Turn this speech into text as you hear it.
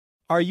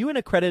Are you an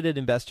accredited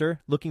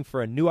investor looking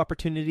for a new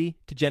opportunity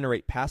to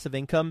generate passive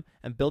income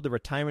and build the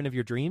retirement of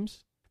your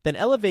dreams? Then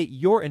elevate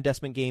your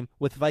investment game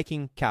with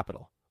Viking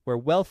Capital, where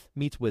wealth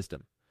meets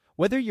wisdom.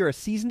 Whether you're a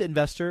seasoned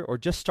investor or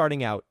just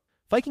starting out,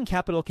 Viking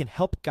Capital can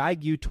help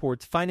guide you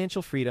towards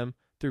financial freedom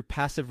through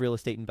passive real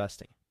estate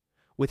investing.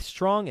 With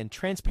strong and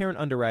transparent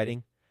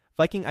underwriting,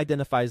 Viking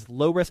identifies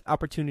low-risk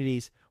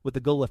opportunities with the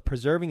goal of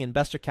preserving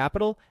investor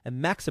capital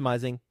and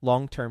maximizing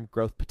long-term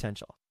growth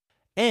potential.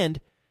 And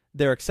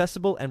their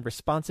accessible and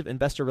responsive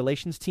investor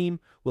relations team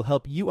will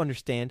help you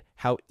understand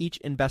how each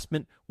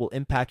investment will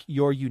impact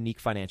your unique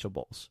financial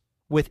goals.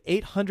 With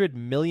 $800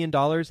 million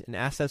in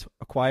assets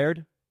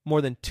acquired,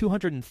 more than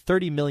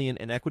 $230 million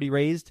in equity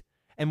raised,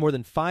 and more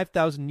than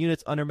 5,000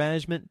 units under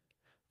management,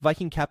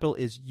 Viking Capital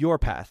is your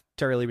path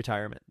to early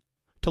retirement.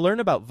 To learn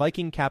about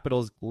Viking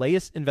Capital's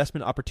latest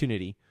investment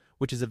opportunity,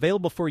 which is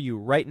available for you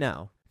right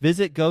now,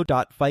 visit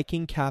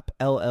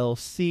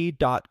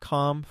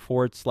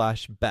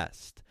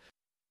go.vikingcapllc.com/best.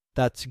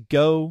 That's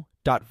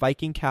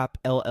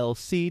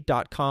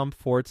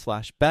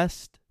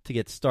go.vikingcapllc.com/best to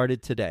get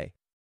started today.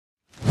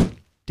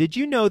 Did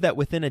you know that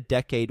within a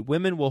decade,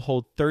 women will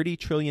hold $30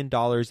 trillion in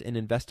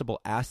investable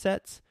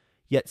assets?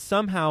 Yet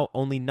somehow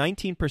only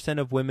 19%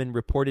 of women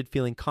reported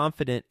feeling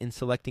confident in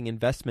selecting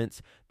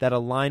investments that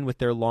align with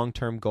their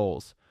long-term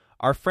goals.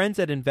 Our friends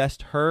at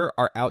InvestHer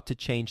are out to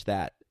change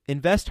that.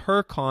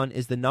 InvestHerCon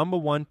is the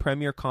 #1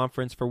 premier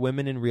conference for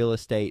women in real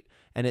estate,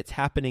 and it's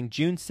happening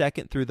June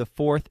 2nd through the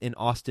 4th in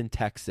Austin,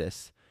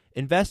 Texas.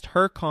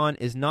 InvestHerCon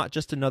is not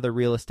just another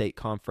real estate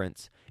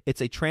conference. It's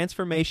a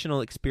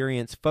transformational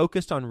experience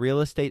focused on real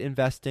estate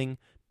investing,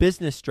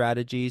 business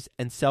strategies,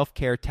 and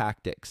self-care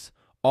tactics,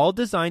 all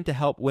designed to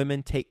help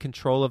women take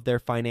control of their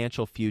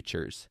financial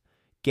futures.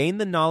 Gain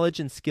the knowledge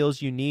and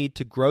skills you need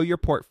to grow your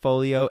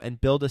portfolio and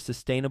build a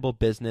sustainable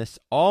business,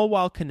 all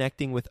while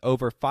connecting with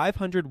over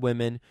 500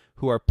 women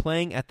who are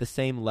playing at the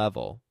same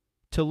level.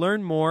 To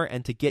learn more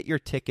and to get your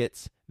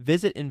tickets,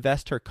 visit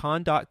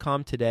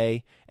InvestHerCon.com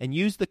today and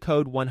use the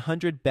code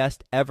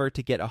 100BESTEVER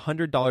to get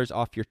 $100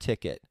 off your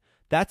ticket.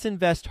 That's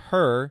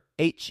InvestHer,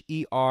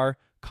 H-E-R,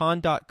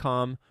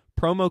 con.com,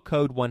 promo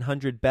code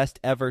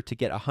 100BESTEVER to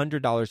get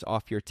 $100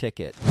 off your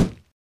ticket.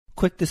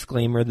 Quick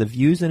disclaimer, the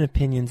views and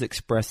opinions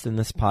expressed in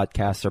this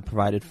podcast are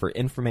provided for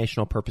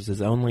informational purposes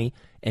only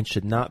and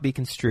should not be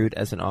construed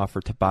as an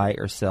offer to buy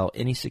or sell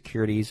any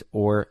securities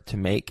or to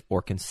make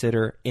or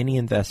consider any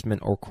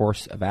investment or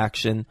course of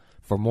action.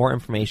 For more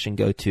information,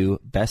 go to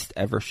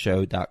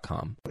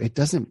bestevershow.com. It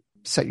doesn't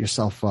set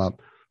yourself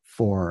up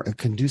for a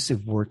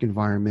conducive work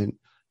environment.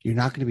 You're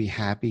not going to be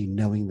happy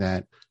knowing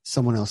that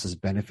someone else is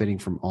benefiting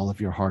from all of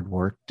your hard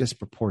work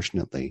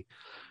disproportionately.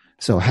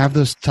 So have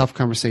those tough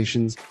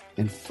conversations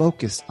and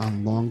focus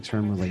on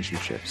long-term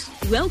relationships.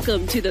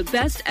 Welcome to the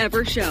Best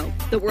Ever Show,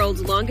 the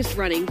world's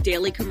longest-running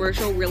daily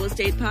commercial real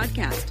estate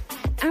podcast.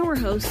 Our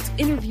hosts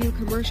interview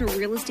commercial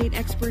real estate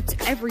experts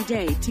every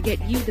day to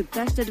get you the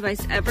best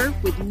advice ever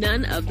with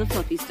none of the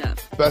fluffy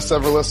stuff. Best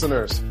ever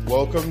listeners,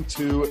 welcome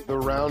to the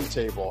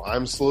Roundtable.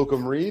 I'm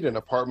Slocum Reed, an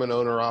apartment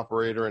owner,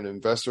 operator, and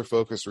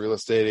investor-focused real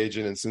estate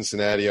agent in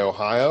Cincinnati,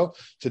 Ohio.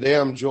 Today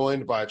I'm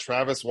joined by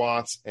Travis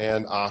Watts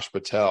and Ash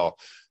Patel.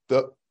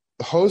 The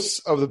hosts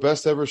of the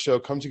Best Ever Show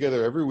come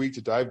together every week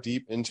to dive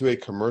deep into a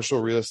commercial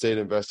real estate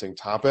investing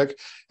topic.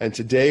 And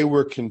today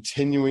we're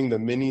continuing the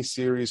mini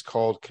series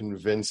called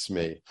Convince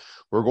Me.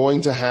 We're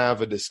going to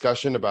have a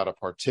discussion about a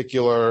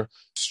particular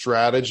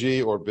strategy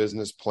or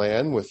business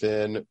plan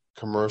within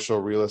commercial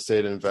real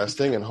estate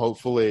investing. And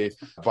hopefully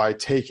by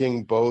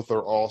taking both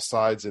or all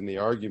sides in the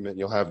argument,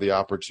 you'll have the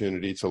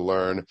opportunity to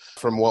learn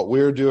from what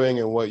we're doing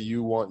and what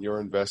you want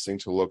your investing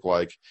to look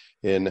like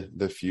in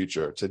the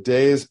future.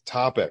 Today's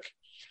topic: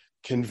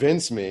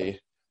 convince me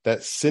that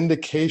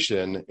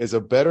syndication is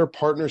a better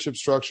partnership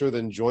structure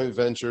than joint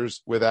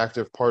ventures with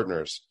active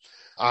partners.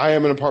 I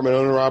am an apartment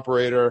owner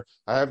operator.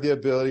 I have the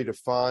ability to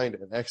find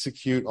and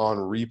execute on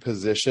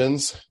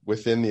repositions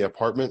within the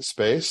apartment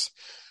space.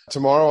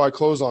 Tomorrow I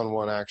close on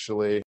one,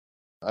 actually,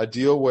 a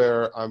deal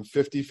where I'm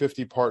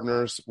 50-50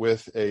 partners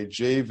with a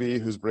JV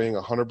who's bringing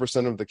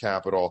 100% of the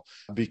capital,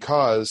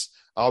 because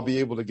I'll be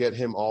able to get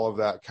him all of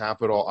that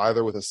capital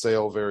either with a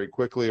sale very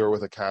quickly or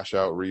with a cash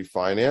out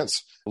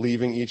refinance,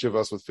 leaving each of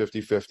us with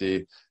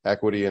 50-50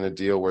 equity in a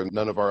deal where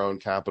none of our own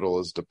capital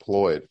is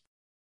deployed.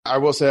 I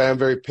will say I am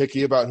very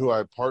picky about who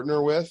I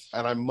partner with,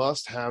 and I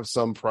must have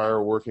some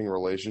prior working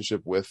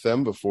relationship with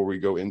them before we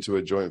go into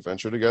a joint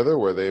venture together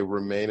where they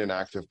remain an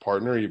active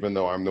partner, even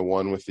though I'm the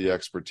one with the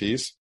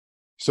expertise.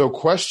 So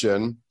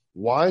question,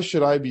 why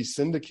should I be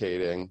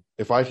syndicating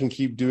if I can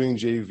keep doing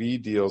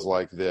JV deals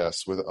like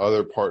this with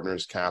other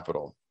partners'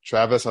 capital?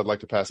 Travis, I'd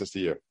like to pass this to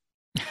you.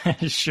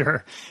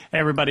 Sure. Hey,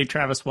 everybody,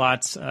 Travis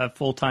Watts, a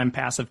full-time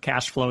passive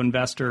cash flow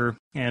investor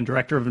and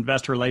director of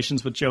investor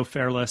relations with Joe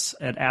Fairless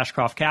at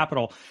Ashcroft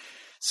Capital.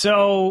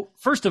 So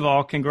first of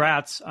all,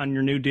 congrats on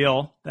your new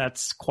deal.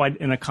 That's quite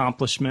an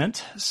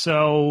accomplishment.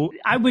 So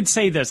I would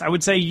say this. I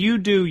would say you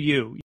do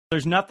you.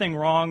 There's nothing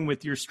wrong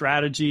with your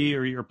strategy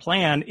or your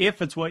plan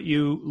if it's what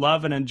you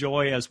love and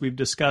enjoy, as we've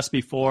discussed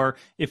before,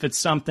 if it's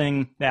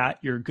something that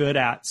you're good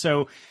at.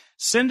 So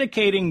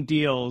syndicating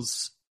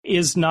deals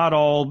is not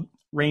all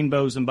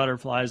rainbows and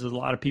butterflies, as a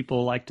lot of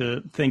people like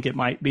to think it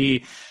might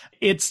be.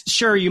 It's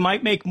sure, you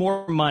might make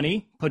more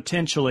money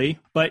potentially,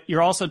 but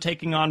you're also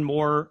taking on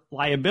more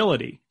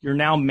liability. You're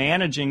now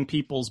managing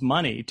people's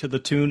money to the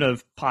tune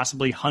of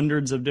possibly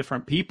hundreds of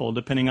different people,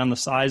 depending on the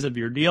size of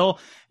your deal.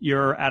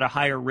 You're at a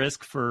higher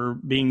risk for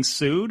being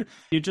sued.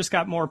 You just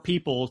got more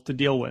people to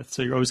deal with,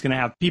 so you're always going to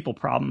have people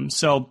problems.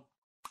 So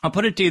I'll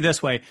put it to you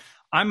this way.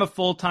 I'm a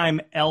full-time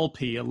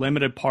LP, a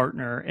limited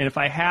partner, and if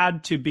I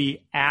had to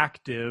be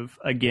active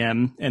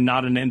again and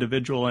not an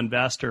individual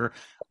investor,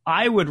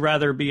 I would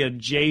rather be a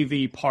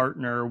JV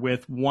partner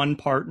with one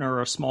partner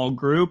or a small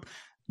group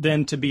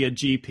than to be a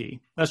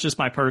GP. That's just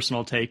my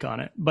personal take on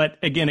it. But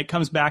again, it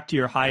comes back to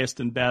your highest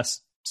and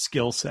best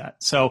skill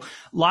set. So a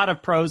lot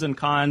of pros and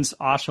cons.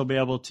 Ash will be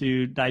able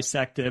to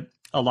dissect it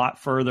a lot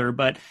further.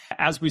 But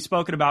as we've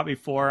spoken about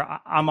before,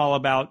 I'm all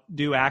about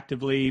do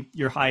actively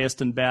your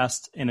highest and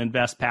best and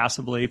invest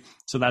passively.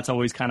 So that's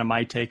always kind of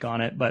my take on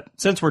it. But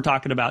since we're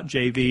talking about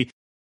JV,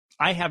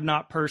 I have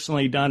not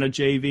personally done a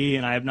JV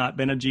and I have not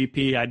been a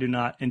GP. I do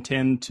not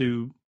intend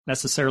to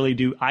necessarily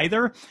do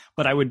either,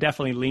 but I would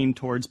definitely lean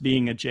towards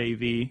being a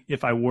JV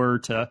if I were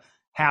to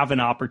have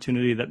an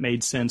opportunity that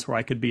made sense where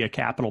I could be a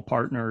capital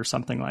partner or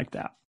something like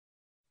that.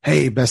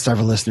 Hey, best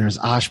ever listeners,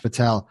 Ash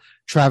Patel.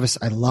 Travis,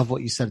 I love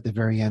what you said at the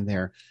very end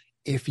there.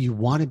 If you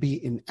want to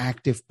be an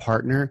active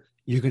partner,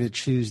 you're going to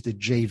choose the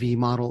JV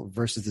model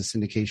versus the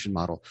syndication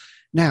model.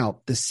 Now,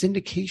 the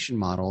syndication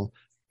model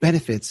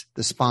benefits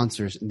the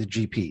sponsors and the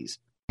GPs.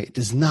 It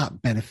does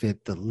not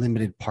benefit the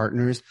limited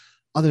partners,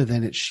 other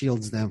than it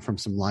shields them from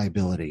some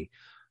liability.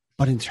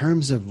 But in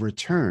terms of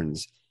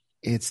returns,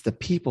 it's the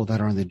people that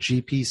are on the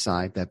GP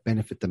side that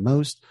benefit the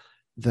most.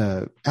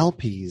 The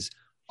LPs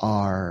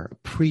are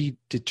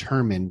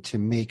predetermined to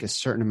make a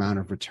certain amount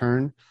of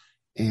return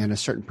and a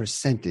certain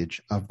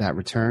percentage of that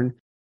return.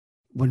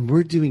 When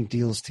we're doing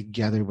deals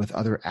together with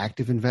other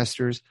active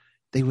investors,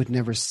 they would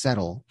never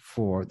settle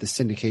for the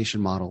syndication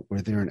model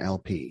where they're an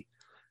LP.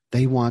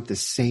 They want the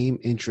same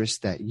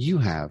interest that you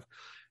have.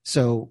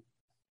 So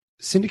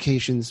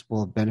syndications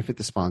will benefit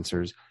the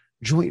sponsors.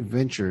 Joint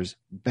ventures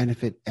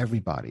benefit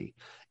everybody.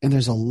 And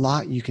there's a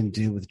lot you can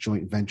do with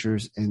joint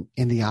ventures in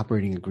the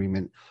operating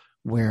agreement,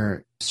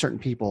 where certain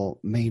people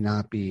may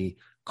not be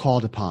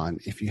called upon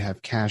if you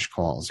have cash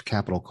calls,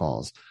 capital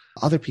calls.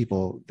 Other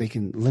people, they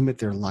can limit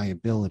their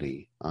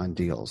liability on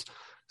deals.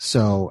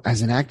 So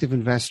as an active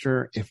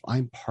investor, if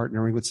I'm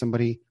partnering with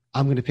somebody,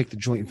 I'm going to pick the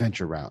joint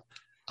venture route.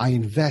 I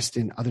invest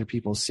in other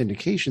people's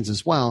syndications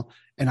as well,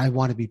 and I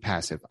want to be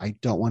passive. I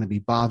don't want to be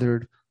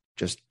bothered.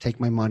 Just take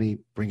my money,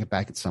 bring it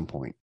back at some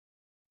point.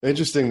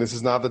 Interesting. This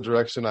is not the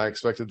direction I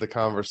expected the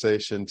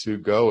conversation to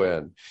go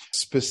in.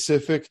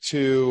 Specific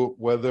to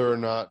whether or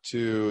not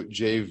to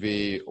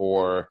JV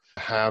or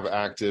have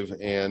active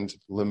and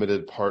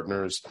limited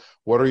partners,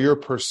 what are your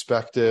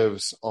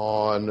perspectives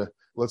on,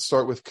 let's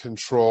start with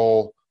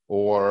control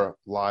or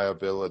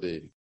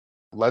liability?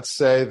 Let's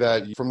say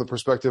that from the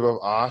perspective of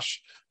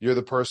Ash, you're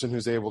the person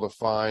who's able to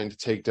find,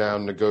 take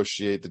down,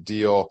 negotiate the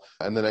deal,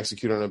 and then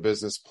execute on a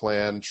business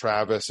plan.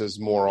 Travis is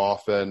more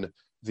often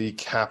the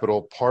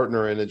capital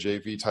partner in a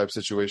JV type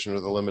situation or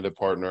the limited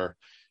partner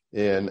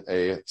in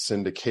a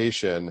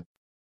syndication.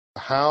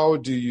 How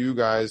do you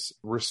guys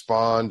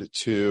respond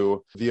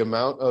to the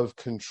amount of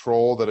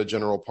control that a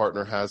general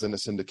partner has in a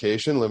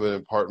syndication?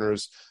 Limited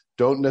partners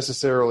don't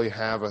necessarily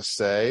have a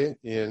say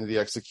in the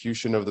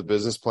execution of the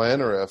business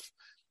plan or if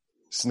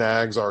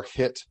snags are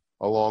hit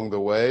along the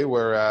way,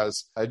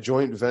 whereas a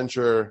joint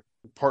venture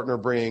partner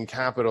bringing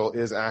capital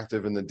is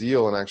active in the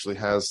deal and actually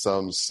has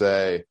some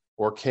say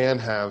or can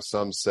have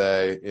some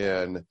say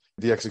in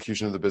the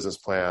execution of the business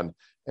plan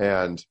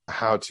and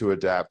how to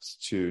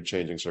adapt to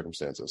changing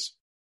circumstances.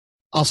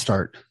 I'll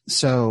start.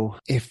 So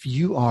if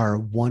you are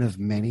one of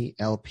many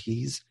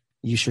LPs,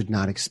 you should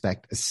not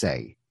expect a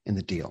say in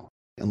the deal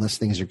unless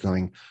things are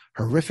going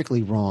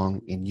horrifically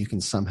wrong and you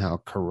can somehow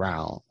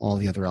corral all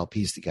the other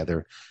LPs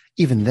together.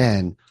 Even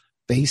then,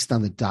 based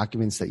on the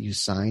documents that you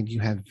signed, you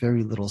have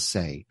very little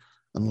say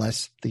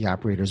unless the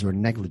operators were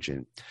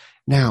negligent.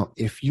 Now,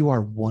 if you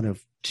are one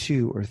of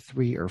 2 or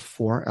 3 or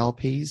 4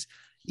 LPs,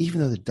 even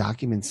though the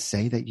documents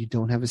say that you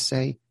don't have a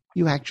say,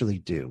 you actually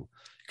do,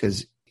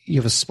 because you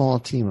have a small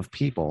team of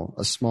people,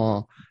 a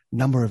small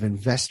number of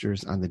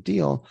investors on the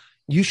deal.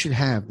 You should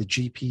have the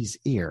GP's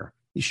ear.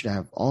 You should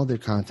have all their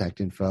contact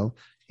info,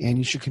 and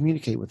you should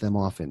communicate with them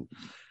often.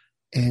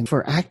 And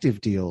for active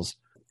deals,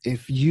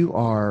 if you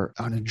are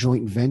on a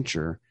joint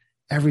venture,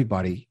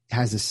 everybody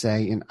has a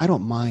say, and I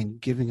don't mind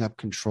giving up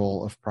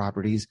control of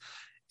properties.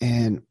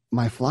 And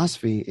my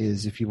philosophy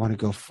is if you want to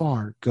go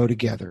far, go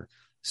together.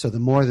 So the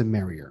more, the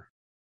merrier.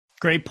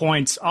 Great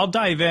points. I'll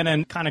dive in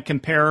and kind of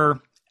compare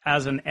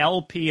as an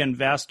LP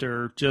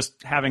investor,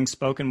 just having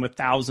spoken with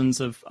thousands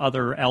of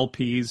other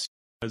LPs.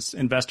 as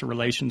investor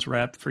relations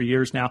rep for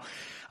years now.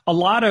 A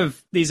lot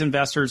of these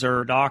investors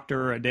are a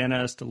doctor, a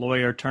dentist, a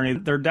lawyer, attorney.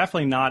 They're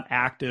definitely not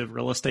active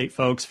real estate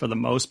folks for the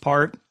most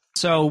part.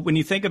 So when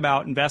you think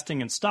about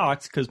investing in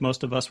stocks, because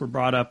most of us were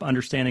brought up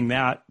understanding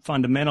that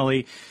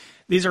fundamentally,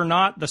 these are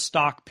not the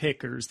stock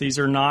pickers. These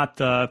are not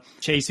the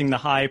chasing the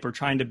hype or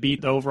trying to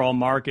beat the overall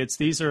markets.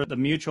 These are the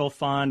mutual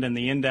fund and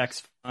the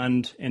index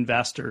fund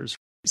investors.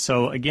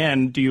 So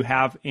again, do you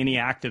have any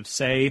active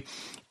say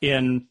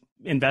in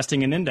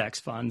investing in index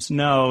funds?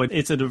 No,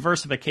 it's a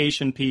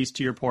diversification piece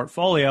to your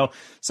portfolio.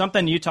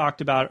 Something you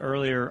talked about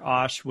earlier,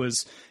 Ash,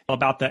 was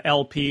about the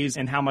LPs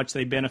and how much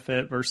they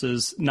benefit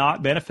versus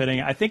not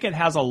benefiting. I think it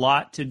has a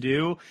lot to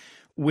do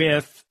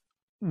with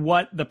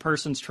what the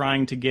person's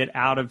trying to get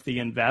out of the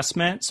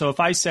investment. So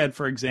if I said,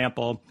 for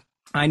example,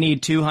 I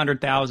need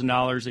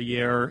 $200,000 a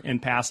year in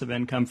passive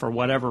income for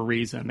whatever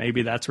reason,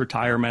 maybe that's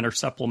retirement or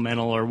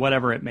supplemental or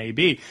whatever it may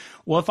be.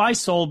 Well, if I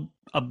sold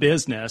a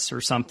business or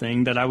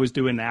something that I was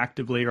doing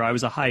actively, or I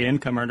was a high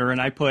income earner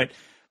and I put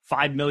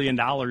 $5 million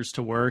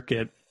to work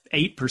at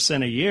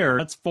 8% a year,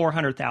 that's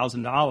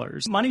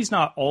 $400,000. Money's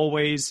not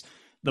always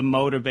the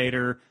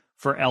motivator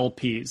for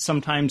LPs.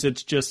 Sometimes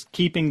it's just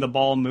keeping the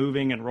ball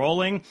moving and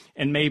rolling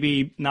and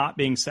maybe not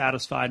being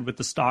satisfied with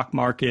the stock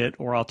market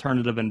or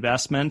alternative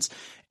investments.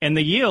 And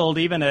the yield,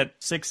 even at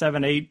 6,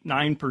 7, 8,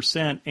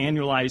 9%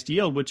 annualized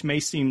yield, which may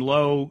seem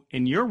low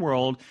in your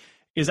world,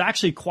 is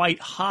actually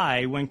quite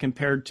high when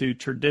compared to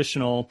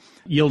traditional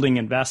yielding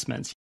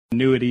investments,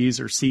 annuities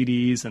or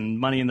CDs and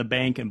money in the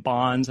bank and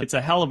bonds. It's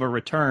a hell of a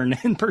return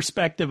in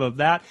perspective of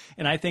that.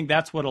 And I think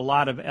that's what a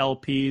lot of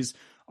LPs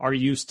are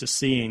used to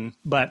seeing.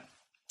 But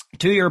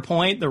to your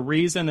point, the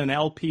reason an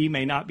LP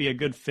may not be a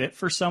good fit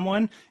for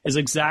someone is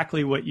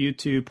exactly what you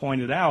two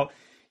pointed out.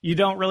 You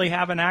don't really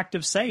have an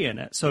active say in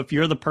it. So if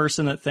you're the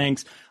person that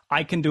thinks,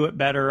 I can do it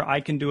better,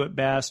 I can do it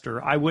best,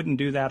 or I wouldn't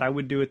do that, I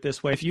would do it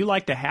this way. If you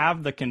like to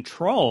have the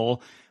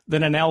control,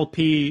 then an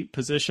LP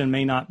position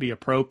may not be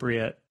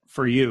appropriate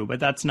for you. But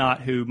that's not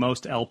who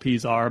most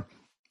LPs are,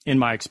 in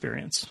my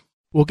experience.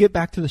 We'll get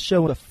back to the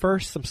show, but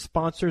first, some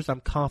sponsors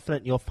I'm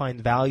confident you'll find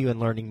value in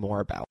learning more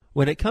about.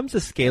 When it comes to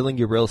scaling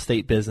your real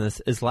estate business,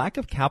 is lack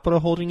of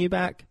capital holding you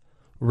back?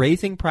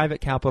 Raising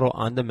private capital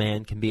on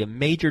demand can be a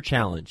major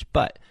challenge,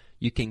 but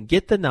you can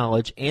get the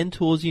knowledge and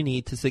tools you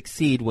need to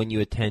succeed when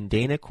you attend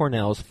Dana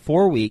Cornell's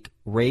 4-week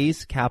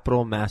Raise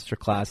Capital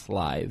Masterclass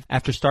Live.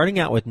 After starting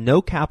out with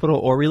no capital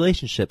or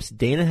relationships,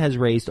 Dana has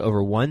raised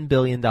over $1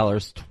 billion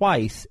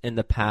twice in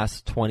the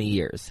past 20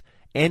 years.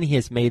 And he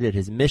has made it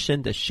his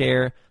mission to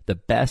share the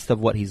best of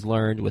what he's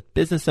learned with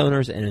business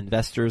owners and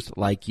investors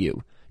like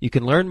you. You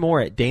can learn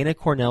more at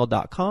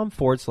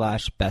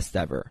danacornell.com/best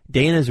ever.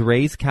 Dana's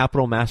Raise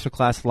Capital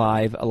Masterclass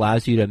Live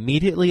allows you to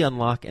immediately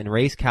unlock and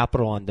raise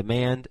capital on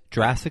demand,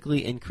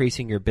 drastically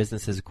increasing your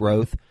business's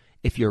growth.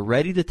 If you're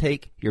ready to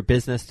take your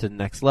business to the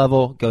next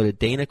level, go to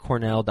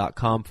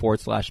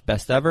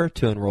danacornell.com/best ever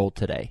to enroll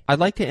today. I'd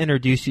like to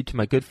introduce you to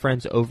my good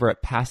friends over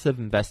at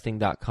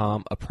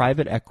PassiveInvesting.com, a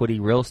private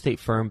equity real estate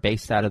firm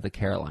based out of the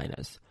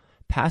Carolinas.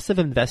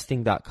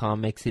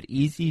 PassiveInvesting.com makes it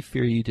easy for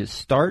you to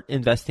start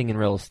investing in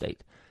real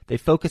estate. They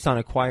focus on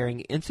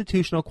acquiring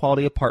institutional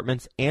quality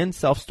apartments and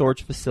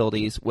self-storage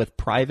facilities with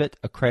private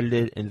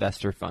accredited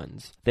investor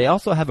funds. They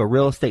also have a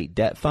real estate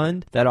debt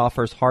fund that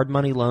offers hard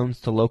money loans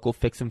to local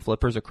fix and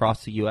flippers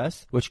across the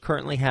U.S., which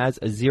currently has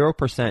a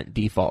 0%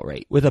 default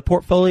rate. With a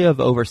portfolio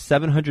of over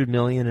 $700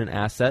 million in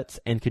assets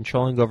and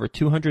controlling over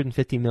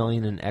 $250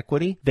 million in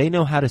equity, they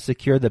know how to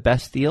secure the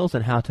best deals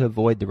and how to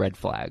avoid the red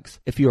flags.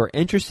 If you are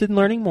interested in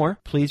learning more,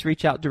 please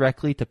reach out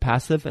directly to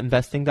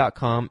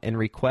PassiveInvesting.com and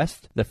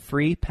request the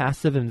free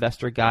Passive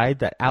Investor Guide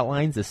that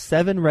outlines the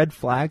 7 red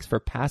flags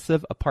for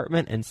passive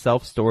apartment and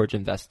self-storage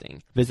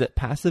investing. Visit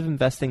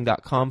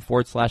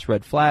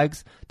PassiveInvesting.com/red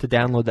flags to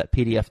download that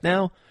PDF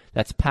now.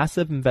 That's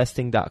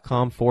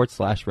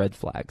PassiveInvesting.com/red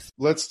flags.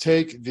 Let's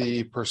take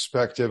the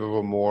perspective of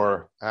a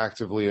more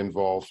actively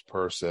involved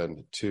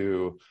person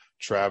to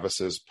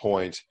Travis's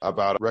point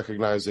about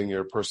recognizing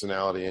your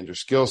personality and your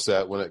skill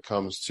set when it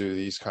comes to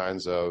these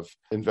kinds of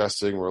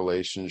investing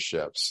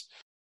relationships.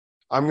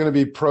 I'm going to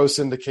be pro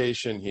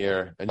syndication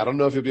here, and I don't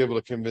know if you'll be able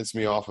to convince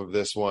me off of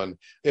this one.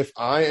 If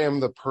I am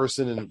the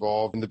person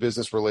involved in the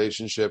business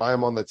relationship, I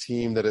am on the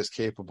team that is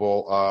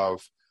capable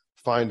of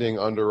finding,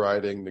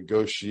 underwriting,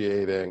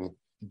 negotiating,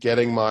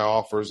 getting my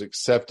offers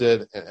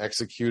accepted, and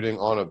executing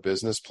on a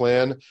business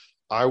plan.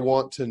 I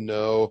want to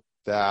know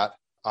that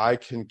I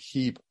can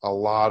keep a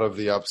lot of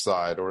the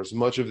upside, or as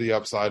much of the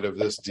upside of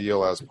this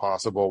deal as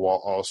possible, while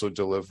also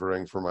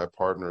delivering for my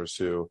partners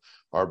who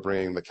are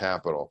bringing the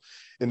capital.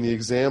 In the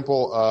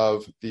example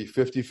of the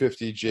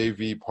 50-50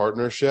 JV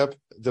partnership,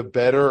 the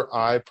better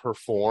I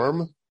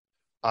perform,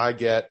 I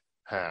get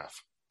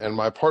half, and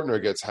my partner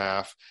gets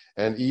half.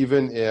 And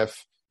even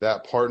if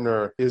that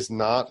partner is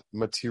not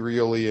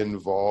materially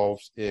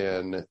involved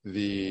in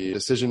the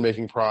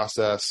decision-making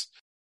process,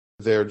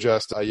 they're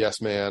just a yes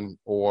man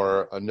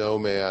or a no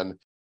man,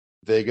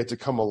 they get to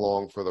come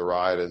along for the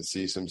ride and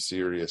see some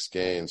serious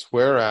gains.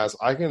 Whereas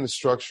I can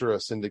structure a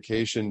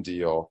syndication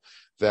deal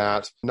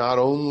that not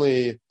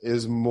only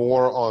is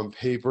more on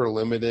paper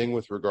limiting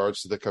with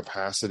regards to the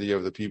capacity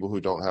of the people who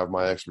don't have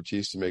my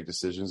expertise to make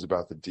decisions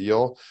about the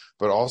deal,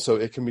 but also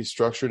it can be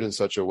structured in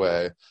such a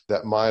way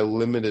that my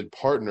limited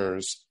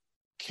partners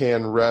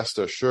can rest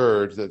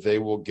assured that they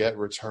will get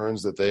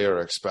returns that they are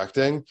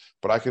expecting,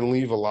 but I can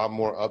leave a lot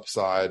more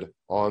upside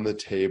on the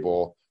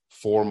table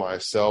for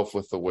myself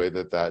with the way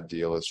that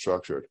deal is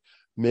structured.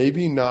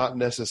 Maybe not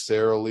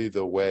necessarily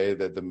the way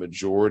that the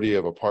majority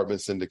of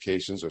apartment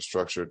syndications are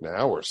structured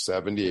now, where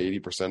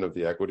 70-80% of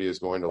the equity is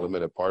going to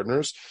limited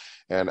partners.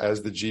 And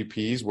as the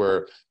GPs,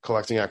 we're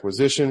collecting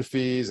acquisition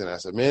fees and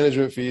asset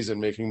management fees and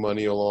making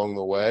money along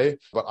the way.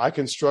 But I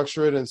can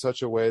structure it in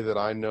such a way that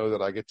I know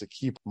that I get to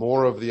keep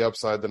more of the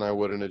upside than I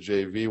would in a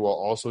JV, while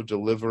also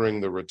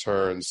delivering the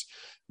returns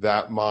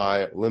that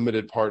my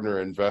limited partner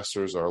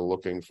investors are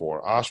looking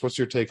for. Ash, what's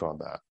your take on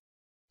that?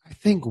 I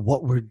think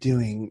what we're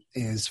doing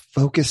is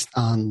focused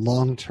on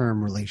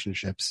long-term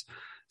relationships.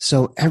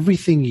 So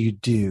everything you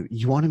do,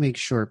 you want to make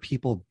sure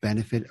people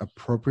benefit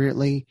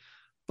appropriately,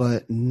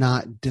 but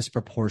not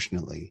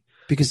disproportionately.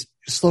 Because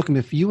Slocum,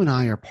 if you and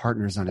I are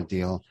partners on a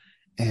deal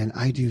and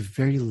I do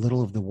very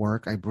little of the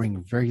work, I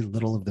bring very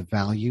little of the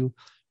value,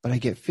 but I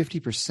get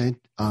 50%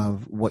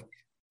 of what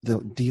the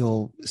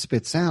deal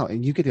spits out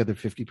and you get the other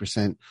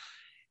 50%,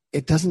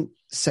 it doesn't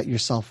set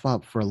yourself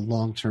up for a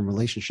long-term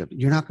relationship.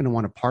 You're not going to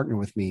want to partner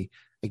with me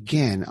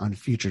again on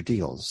future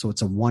deals. So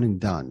it's a one and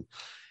done.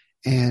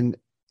 And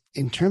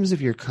in terms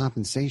of your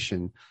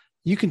compensation,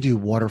 you can do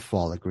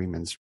waterfall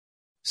agreements.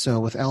 So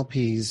with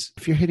LPs,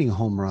 if you're hitting a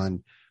home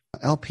run,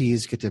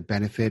 LPs get to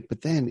benefit.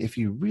 But then if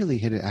you really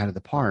hit it out of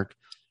the park,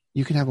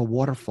 you can have a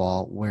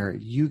waterfall where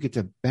you get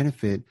to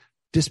benefit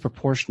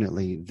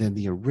disproportionately than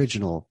the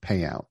original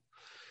payout.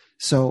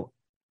 So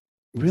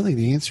really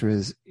the answer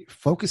is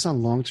focus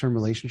on long-term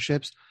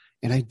relationships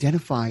and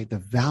identify the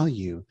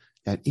value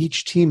that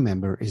each team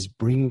member is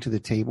bringing to the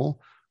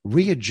table.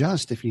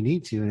 Readjust if you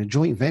need to. In a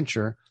joint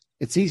venture,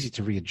 it's easy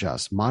to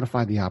readjust,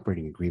 modify the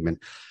operating agreement,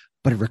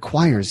 but it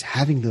requires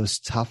having those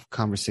tough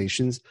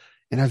conversations.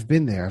 And I've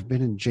been there. I've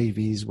been in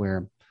JVs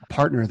where a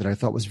partner that I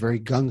thought was very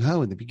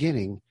gung-ho in the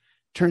beginning,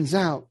 turns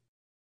out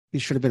he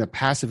should have been a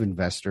passive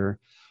investor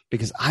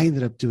because I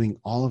ended up doing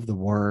all of the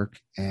work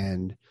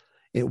and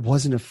it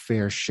wasn't a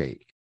fair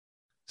shake.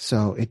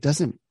 So it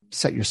doesn't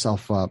set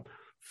yourself up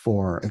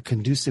for a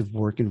conducive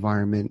work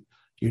environment.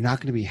 You're not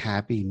going to be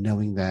happy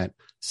knowing that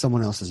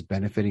someone else is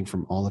benefiting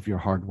from all of your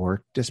hard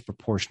work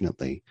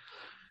disproportionately.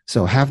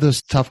 So have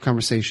those tough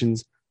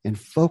conversations and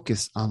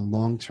focus on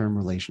long-term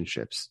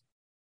relationships.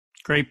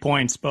 Great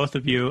points, both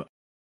of you.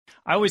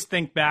 I always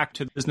think back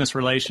to the business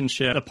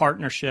relationship, the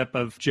partnership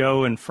of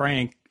Joe and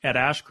Frank at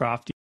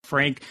Ashcroft.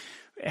 Frank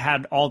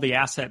had all the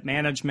asset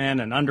management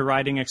and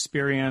underwriting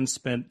experience,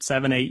 spent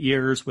 7-8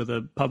 years with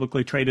a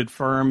publicly traded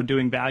firm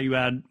doing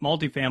value-add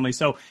multifamily.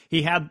 So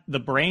he had the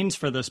brains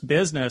for this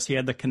business. He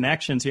had the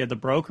connections. He had the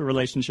broker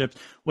relationships.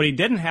 What he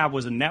didn't have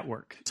was a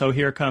network. So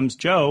here comes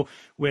Joe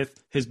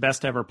with his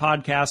best ever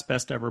podcast,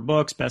 best ever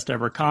books, best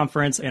ever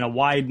conference, and a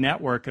wide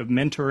network of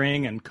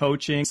mentoring and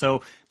coaching.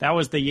 So that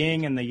was the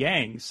yin and the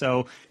yang.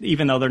 So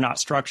even though they're not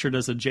structured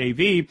as a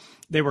JV,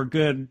 they were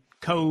good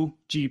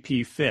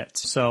co-GP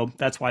fits. So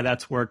that's why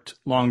that's worked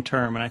long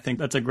term. And I think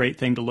that's a great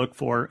thing to look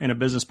for in a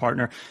business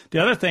partner.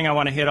 The other thing I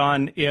want to hit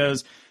on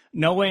is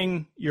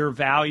knowing your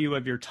value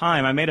of your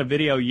time. I made a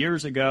video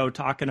years ago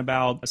talking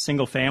about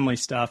single family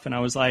stuff. And I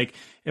was like,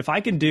 if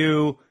I could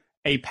do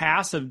a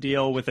passive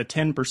deal with a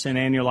 10%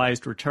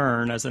 annualized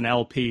return as an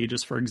LP,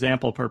 just for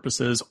example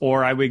purposes,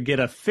 or I would get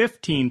a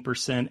 15%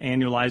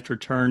 annualized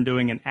return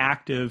doing an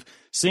active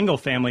single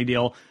family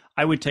deal,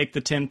 I would take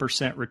the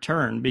 10%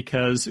 return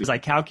because as I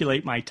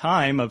calculate my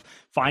time of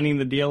finding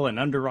the deal and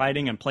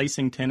underwriting and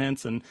placing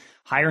tenants and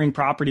hiring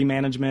property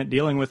management,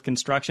 dealing with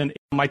construction,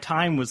 my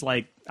time was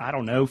like, I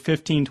don't know,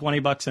 $15,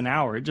 $20 an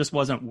hour. It just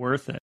wasn't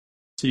worth it.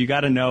 So you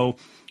got to know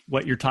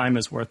what your time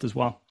is worth as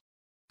well.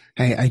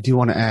 Hey, I do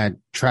want to add,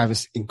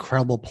 Travis,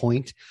 incredible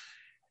point.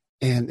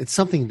 And it's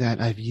something that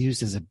I've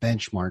used as a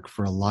benchmark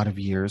for a lot of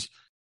years.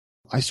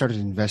 I started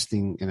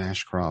investing in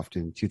Ashcroft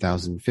in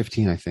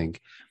 2015, I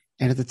think.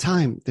 And at the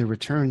time, the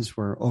returns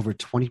were over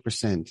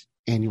 20%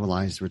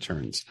 annualized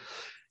returns.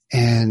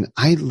 And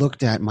I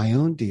looked at my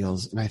own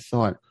deals and I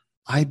thought,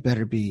 I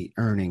better be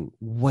earning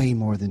way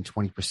more than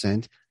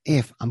 20%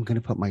 if I'm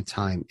going to put my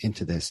time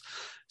into this.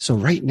 So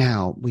right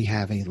now, we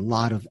have a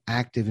lot of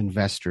active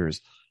investors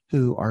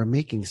who are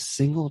making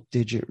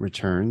single-digit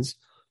returns.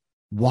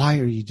 Why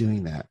are you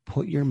doing that?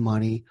 Put your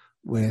money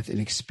with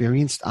an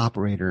experienced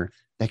operator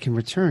that can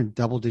return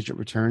double-digit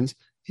returns,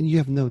 and you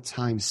have no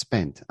time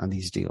spent on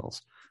these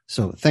deals.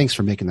 So thanks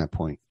for making that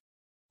point.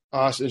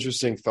 Ash,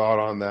 interesting thought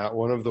on that.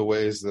 One of the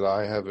ways that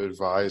I have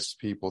advised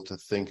people to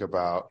think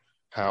about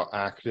how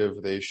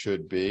active they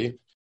should be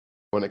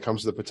when it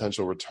comes to the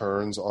potential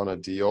returns on a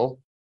deal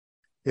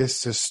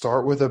is to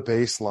start with a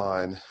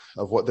baseline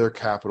of what their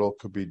capital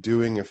could be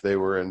doing if they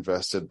were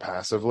invested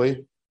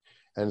passively,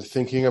 and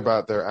thinking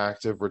about their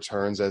active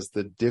returns as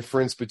the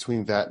difference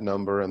between that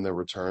number and the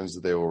returns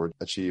that they will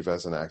achieve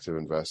as an active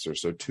investor.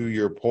 So to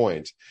your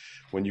point,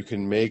 when you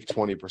can make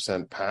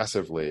 20%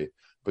 passively,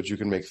 but you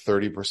can make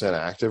 30%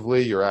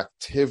 actively, your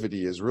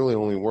activity is really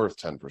only worth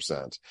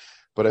 10%.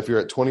 But if you're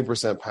at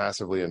 20%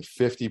 passively and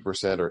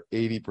 50% or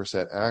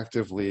 80%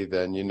 actively,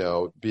 then,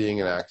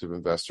 being an active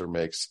investor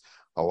makes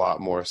a lot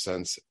more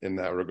sense in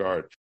that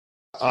regard.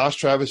 Ash,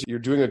 Travis, you're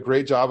doing a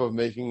great job of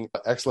making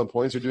excellent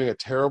points. You're doing a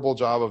terrible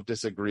job of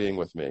disagreeing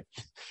with me.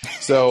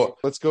 So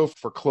let's go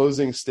for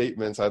closing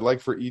statements. I'd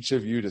like for each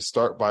of you to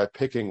start by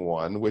picking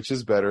one, which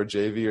is better,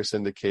 JV or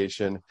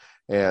syndication,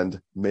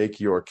 and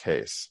make your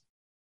case.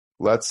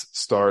 Let's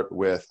start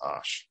with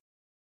Ash.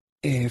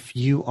 If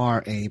you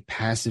are a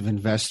passive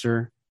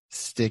investor,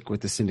 stick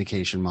with the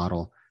syndication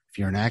model. If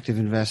you're an active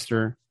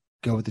investor,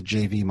 go with the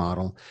JV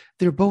model.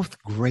 They're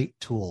both great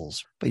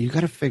tools, but you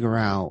got to figure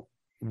out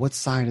what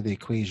side of the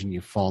equation you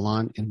fall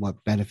on and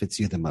what benefits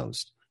you the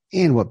most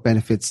and what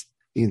benefits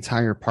the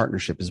entire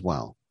partnership as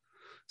well.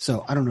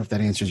 So I don't know if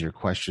that answers your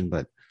question,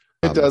 but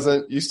it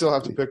doesn't. You still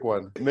have to pick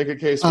one. Make a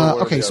case for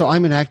one. Okay, so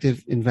I'm an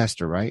active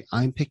investor, right?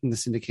 I'm picking the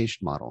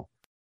syndication model.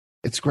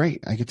 It's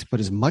great. I get to put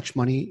as much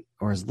money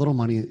or as little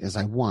money as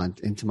I want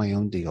into my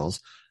own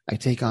deals. I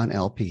take on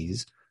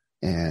LPs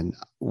and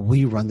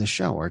we run the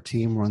show. Our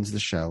team runs the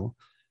show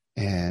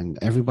and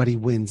everybody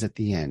wins at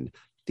the end.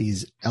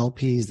 These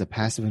LPs, the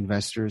passive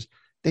investors,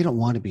 they don't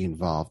want to be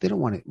involved. They don't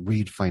want to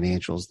read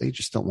financials. They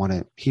just don't want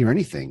to hear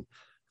anything.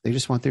 They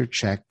just want their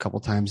check a couple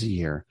times a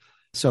year.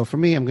 So for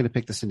me, I'm going to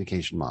pick the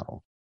syndication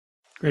model.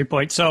 Great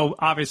point. So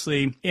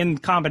obviously in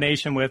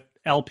combination with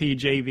LP,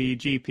 JV,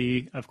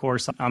 GP, of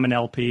course, I'm an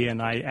LP and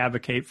I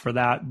advocate for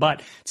that,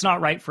 but it's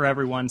not right for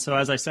everyone. So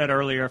as I said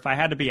earlier, if I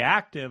had to be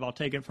active, I'll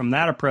take it from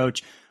that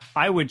approach.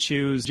 I would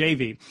choose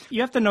JV.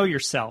 You have to know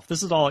yourself.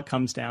 This is all it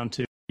comes down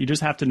to. You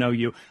just have to know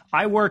you.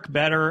 I work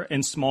better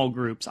in small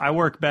groups. I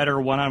work better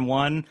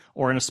one-on-one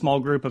or in a small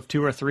group of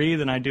 2 or 3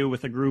 than I do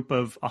with a group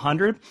of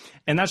 100.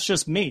 And that's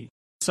just me.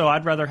 So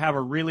I'd rather have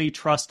a really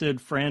trusted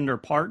friend or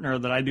partner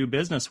that I do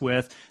business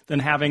with than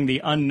having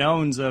the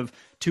unknowns of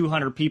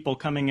 200 people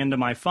coming into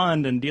my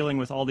fund and dealing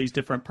with all these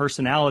different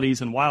personalities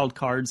and wild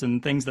cards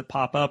and things that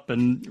pop up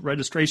and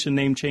registration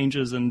name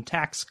changes and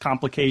tax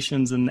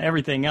complications and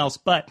everything else.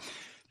 But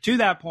to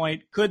that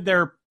point, could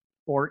there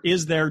or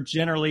is there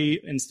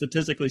generally and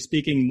statistically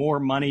speaking more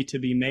money to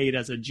be made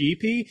as a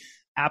GP?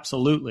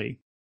 Absolutely.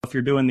 If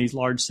you're doing these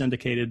large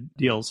syndicated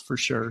deals, for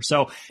sure.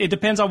 So it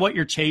depends on what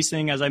you're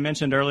chasing. As I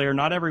mentioned earlier,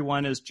 not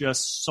everyone is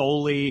just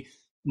solely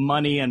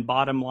money and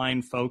bottom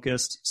line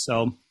focused.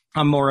 So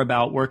I'm more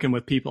about working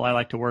with people I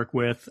like to work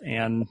with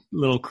and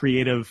little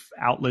creative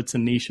outlets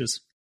and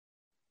niches.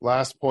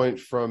 Last point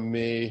from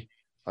me.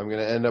 I'm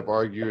going to end up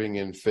arguing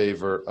in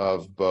favor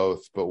of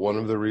both, but one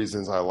of the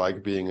reasons I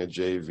like being a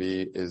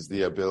JV is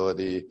the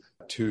ability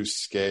to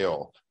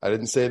scale. I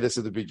didn't say this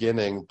at the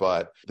beginning,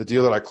 but the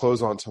deal that I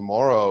close on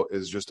tomorrow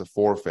is just a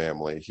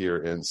 4-family here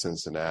in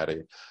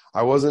Cincinnati.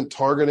 I wasn't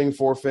targeting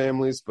 4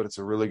 families, but it's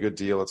a really good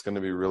deal. It's going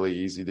to be really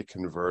easy to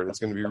convert. It's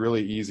going to be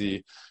really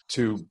easy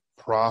to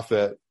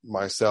profit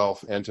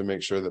myself and to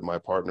make sure that my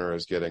partner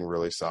is getting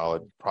really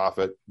solid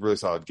profit, really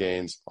solid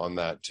gains on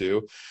that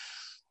too.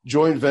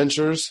 Joint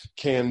ventures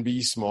can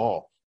be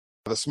small.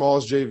 The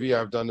smallest JV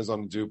I've done is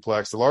on a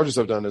duplex. The largest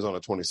I've done is on a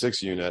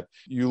 26 unit.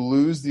 You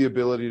lose the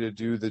ability to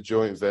do the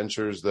joint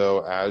ventures,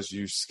 though, as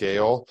you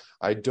scale.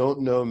 I don't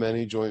know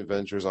many joint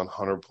ventures on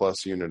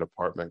 100-plus unit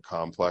apartment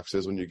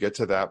complexes. When you get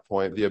to that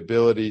point, the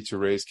ability to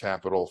raise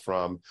capital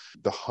from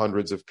the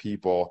hundreds of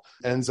people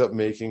ends up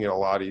making it a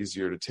lot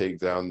easier to take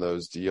down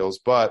those deals.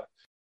 But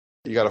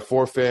you got a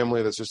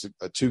 4-family that's just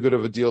a too good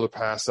of a deal to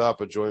pass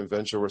up, a joint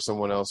venture where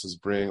someone else is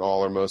bringing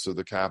all or most of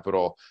the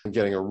capital and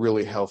getting a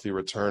really healthy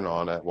return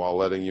on it while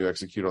letting you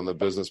execute on the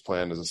business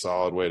plan is a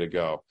solid way to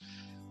go.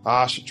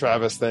 Ash,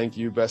 Travis, thank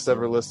you. Best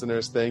ever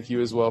listeners, thank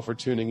you as well for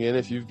tuning in.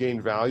 If you've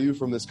gained value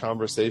from this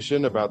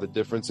conversation about the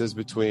differences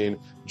between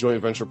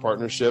joint venture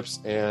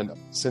partnerships and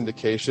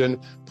syndication,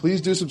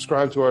 please do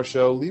subscribe to our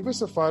show. Leave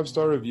us a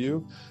 5-star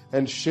review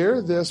and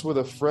share this with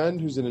a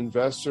friend who's an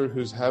investor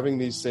who's having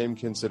these same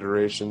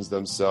considerations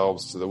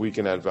themselves so that we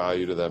can add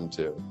value to them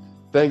too.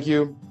 Thank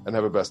you and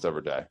have a best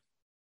ever day.